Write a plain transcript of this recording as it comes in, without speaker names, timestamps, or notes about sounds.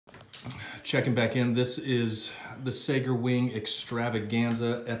Checking back in. This is the Seger Wing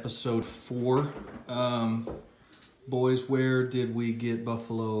Extravaganza episode 4. Boys, where did we get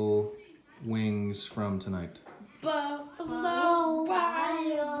buffalo wings from tonight? Buffalo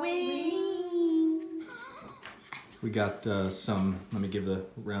Wild Wings. We got some, let me give the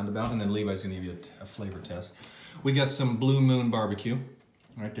roundabout, and then Levi's gonna give you a flavor test. We got some Blue Moon barbecue.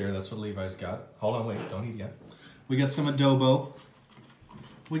 Right there, that's what Levi's got. Hold on, wait, don't eat yet. We got some adobo.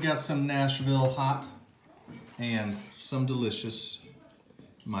 We got some Nashville hot. And some delicious,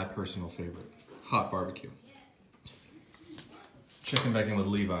 my personal favorite, hot barbecue. Checking back in with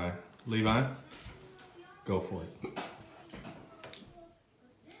Levi. Levi, go for it.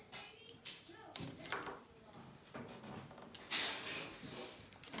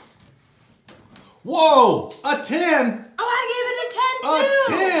 Whoa! A 10! Oh, I gave it a 10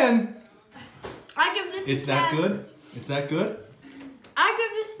 too! A 10! I give this a 10. It's that good? It's that good? I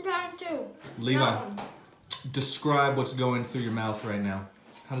give this a 10 too. Levi, No. describe what's going through your mouth right now.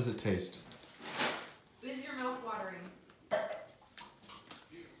 How does it taste? Is your mouth watering?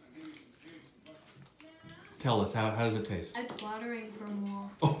 Tell us, how does it taste? It's watering for more.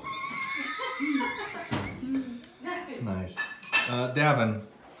 Oh. Nice. Davin,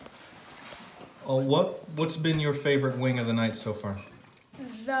 what's been your favorite wing of the night so far?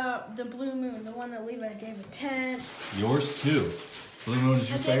 The Blue Moon, the one that Levi gave a 10. Yours too. Blue Moon is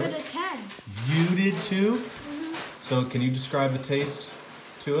your favorite? I gave it a 10. You did too? Mm-hmm. So can you describe the taste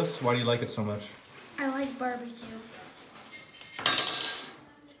to us? Why do you like it so much? I like barbecue.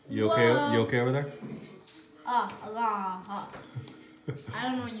 You okay? You okay over there? I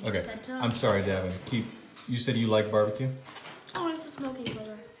don't know what you just said to him. I'm sorry, Davin. You said you like barbecue? Oh, it's a smoky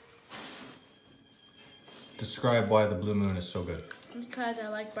burger. Describe why the Blue Moon is so good. Because I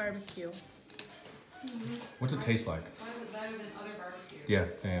like barbecue. Mm-hmm. What's it taste like? Why is it better than other barbecue? Yeah.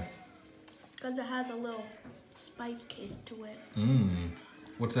 Because it has a little spice taste to it. Mmm.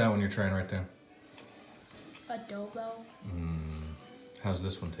 What's that one you're trying right there? Adobo. Mmm. How's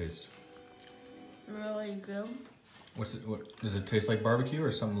this one taste? Really good. What does it taste like barbecue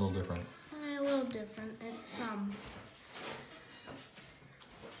or something a little different? A little different. It's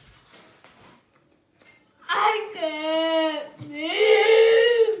I can't.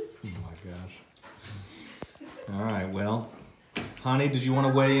 Oh my gosh. All right, well, honey, did you want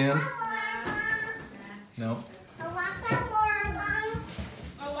to weigh in? No? Oh,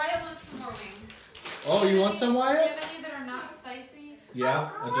 Wyatt wants some more wings. Oh, you want some, Do you Wyatt? have any that are not spicy? Yeah,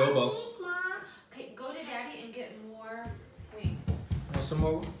 adobo. Okay, go to Daddy and get more wings. Want some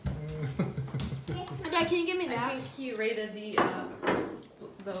more? Dad, can you give me I that? think he rated the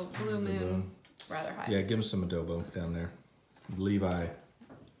Blue Moon rather high. Yeah, give him some adobo down there. Levi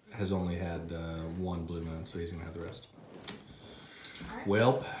has only had one Blue Moon, so he's gonna have the rest. Right.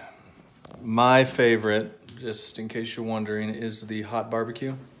 Well, my favorite, just in case you're wondering, is the hot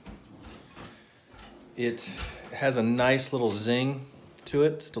barbecue. It has a nice little zing to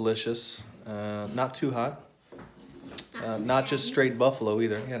it. It's delicious. Not too hot. Not just straight buffalo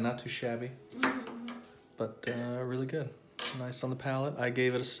either. Yeah, not too shabby. But really good. Nice on the palate. I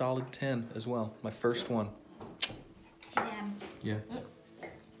gave it a solid 10 as well. My first one. Yeah.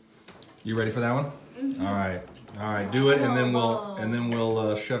 You ready for that one? Mm-hmm. All right. Do it, and then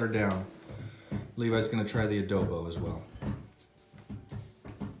we'll shut her down. Levi's gonna try the adobo as well.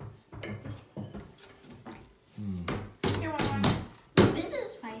 Here, one. This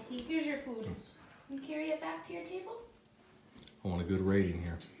is spicy. Here's your food. You carry it back to your table? I want a good rating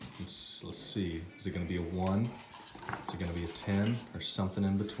here. Let's see. Is it gonna be a 1? Is it gonna be a 10 or something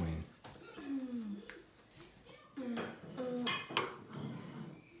in between?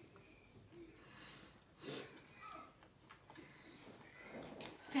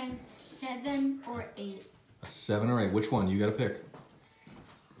 7 or 8. A 7 or 8? Which one? You gotta pick.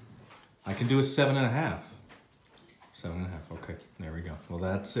 I can do a 7.5. 7.5. Okay, there we go. Well,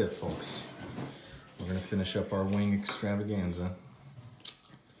 that's it, folks. We're gonna finish up our wing extravaganza.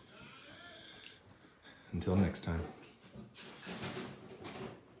 Until next time.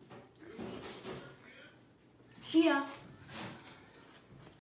 See ya.